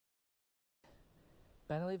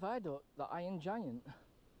Bennerly Viaduct, the Iron Giant.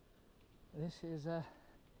 This is where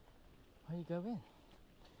you go in.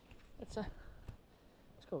 Let's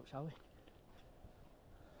go up, shall we?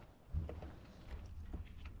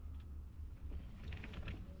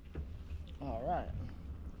 Alright.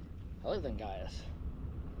 Hello then, guys.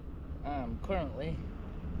 I'm currently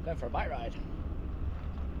going for a bike ride.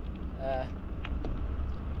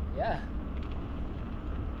 Yeah.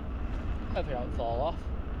 Hope I don't fall off.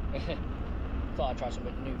 Thought I'd try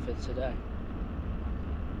something new for today.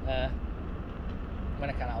 When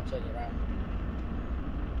I can, I'll turn you around.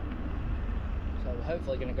 So we're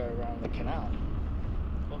hopefully going to go around the canal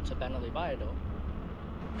up to Bennerly Viaduct.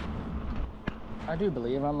 I do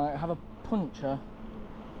believe I might have a puncture.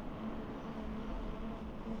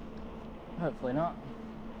 Hopefully not.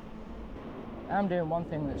 I'm doing one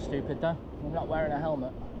thing that's stupid though. I'm not wearing a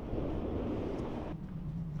helmet.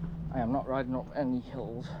 I am not riding up any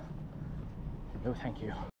hills. No, thank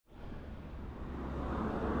you.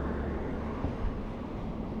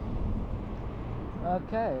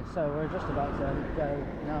 Okay, so we're just about to go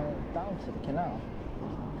now down to the canal.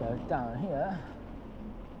 Go down here.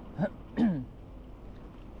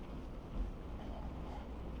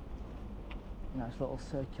 Nice little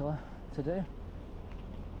circular to do.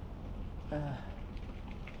 I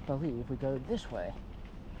believe we go this way.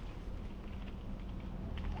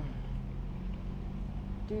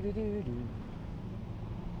 Do do do do.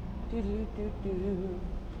 Do do do do.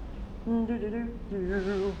 Do do do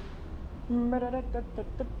do.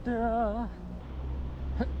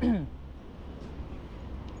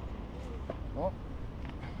 Oh. Oh,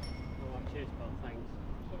 cheers, pal, thanks.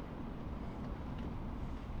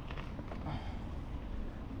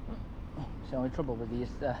 It's the only trouble with these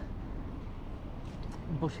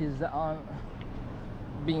bushes that aren't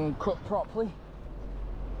being cut properly.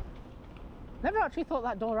 Never actually thought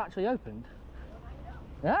that door actually opened.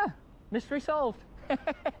 Yeah, mystery solved.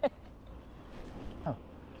 Oh, do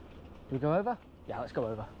we go over? Yeah, let's go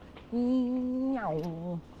over.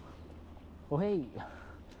 Oh hey.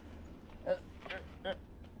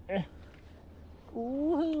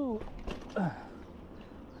 Woohoo! That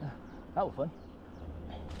was fun.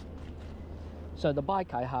 So the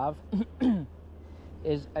bike I have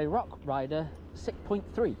is a Rock Rider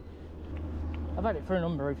 6.3. I've had it for a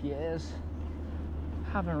number of years.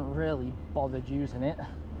 Haven't really bothered using it.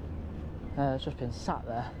 It's just been sat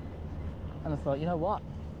there. And I thought, you know what?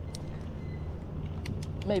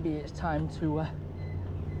 Maybe it's time to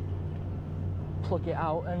plug it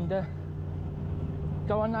out and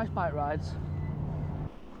go on nice bike rides.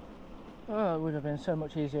 Oh, it would have been so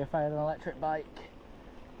much easier if I had an electric bike.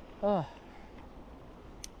 Oh.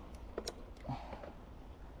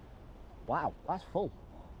 Wow, that's full.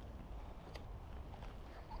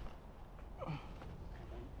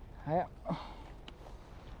 Yeah.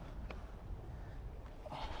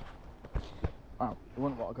 Wow, you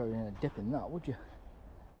wouldn't want to go in a dip in that, would you?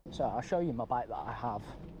 So I'll show you my bike that I have.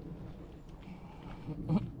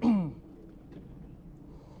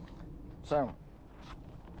 So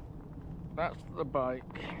that's the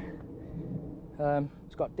bike.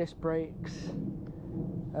 It's got disc brakes.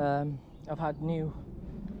 I've had new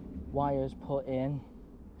wires put in.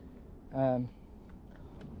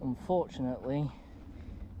 Unfortunately,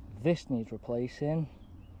 this needs replacing.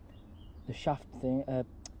 The shaft thing,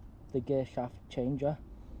 the gear shaft changer,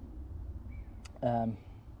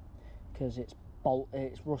 because it's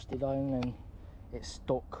rusted on and it's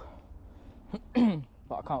stuck.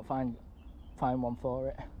 But I can't find one for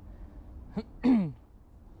it.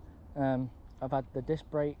 I've had the disc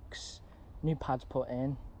brakes, new pads put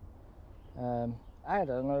in. I had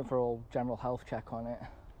an overall general health check on it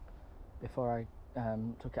before I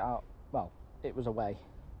took it out. Well, it was away.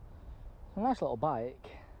 A nice little bike.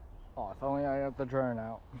 Oh, if only I had the drone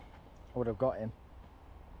out, I would have got him.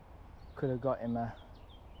 Could have got him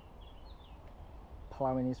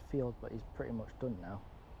ploughing his field, but he's pretty much done now.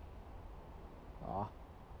 Ah,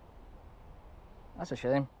 that's a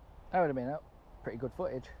shame. That would have been pretty good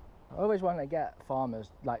footage. I always want to get farmers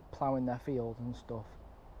like ploughing their field and stuff,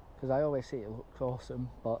 because I always see it looks awesome.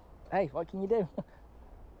 But hey, what can you do?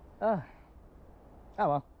 Oh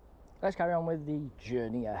well, let's carry on with the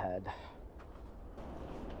journey ahead.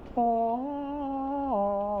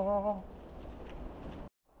 Oh.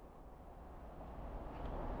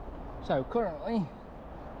 So currently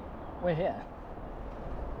we're here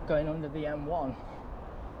going under the M1.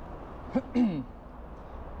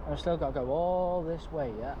 I've still got to go all this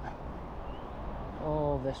way yet.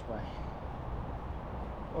 All this way.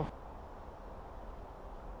 Oh.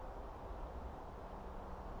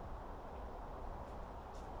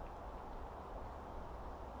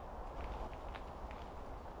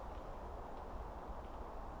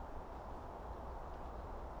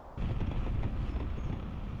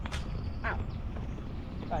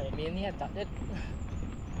 That hit me in the head, that did.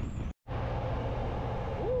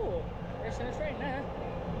 Ooh, racing a train there.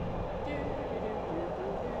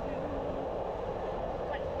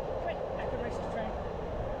 Quick, quick, I can race the train.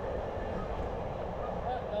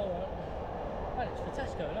 No, and it's for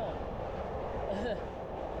Tesco, no.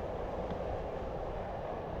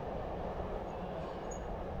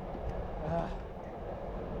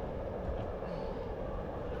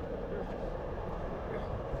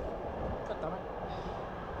 God damn it.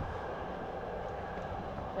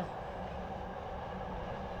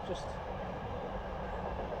 Just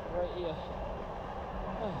right here.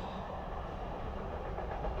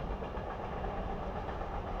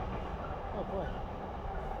 Oh boy,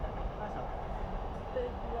 that's a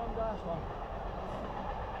big long ass one.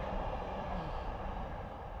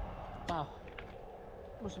 Wow,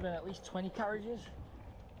 must have been at least 20 carriages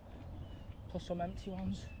plus some empty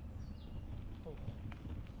ones. Oh.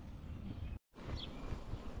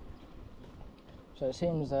 So it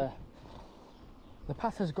seems the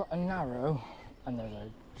path has got a narrow and there's a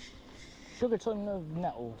sugar ton of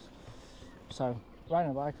nettles. So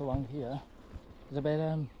riding a bike along here is a bit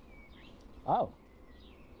oh,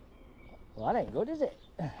 well that ain't good, is it?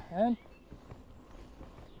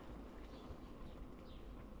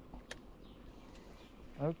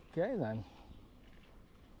 Okay then.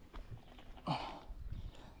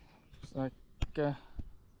 It's like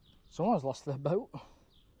someone's lost their boat.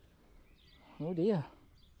 Oh dear.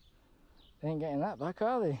 They ain't getting that back,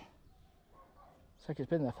 are they? It's like it's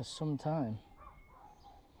been there for some time.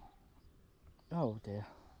 Oh dear.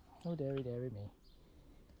 Oh dearie dearie me.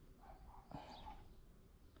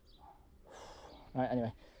 Right,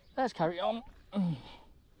 anyway, let's carry on.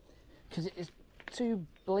 Because it is too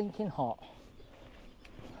blinking hot.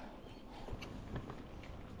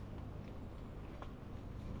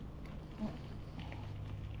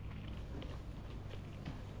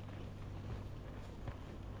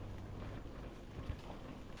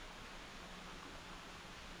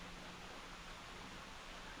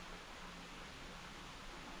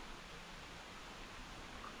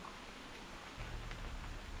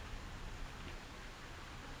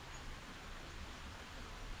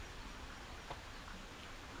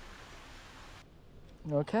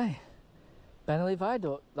 Okay, Bennerly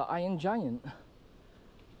Viaduct, the Iron Giant.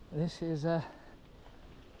 This is where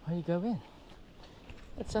you go in.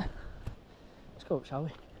 Let's go up, shall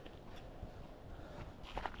we?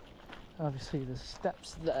 Obviously there's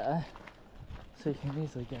steps there, so you can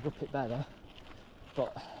easily get up it better.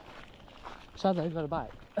 But sadly I've got a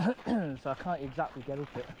bike, so I can't exactly get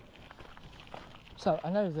up it. So I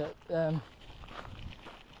know that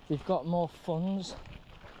they've got more funds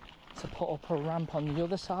to put up a ramp on the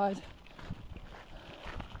other side,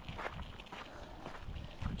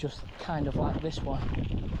 just kind of like this one,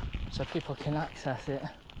 so people can access it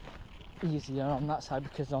easier on that side,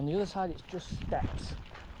 because on the other side it's just steps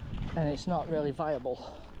and it's not really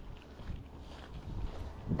viable.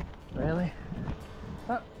 Really?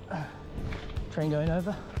 Train going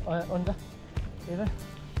over, under, even.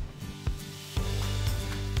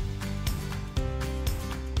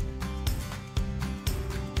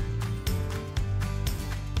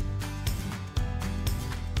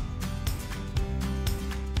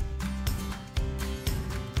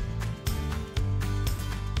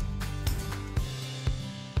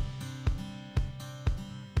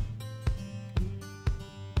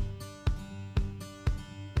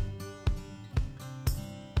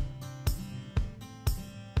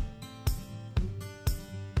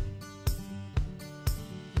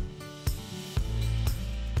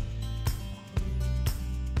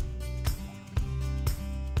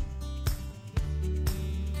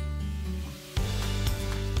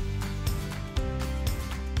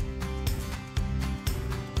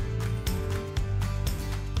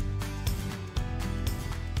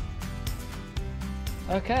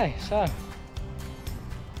 Okay, so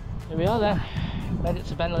here we are then, made it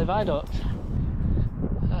to Bennerly Viaduct.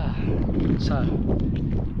 So,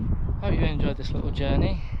 hope you enjoyed this little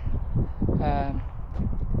journey. Yeah,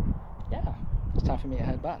 it's time for me to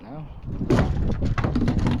head back now.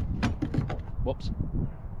 Whoops,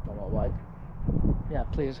 got a way. Yeah,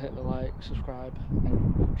 please hit the like, subscribe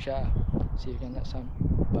and share. See you again next time.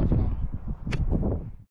 Bye for now.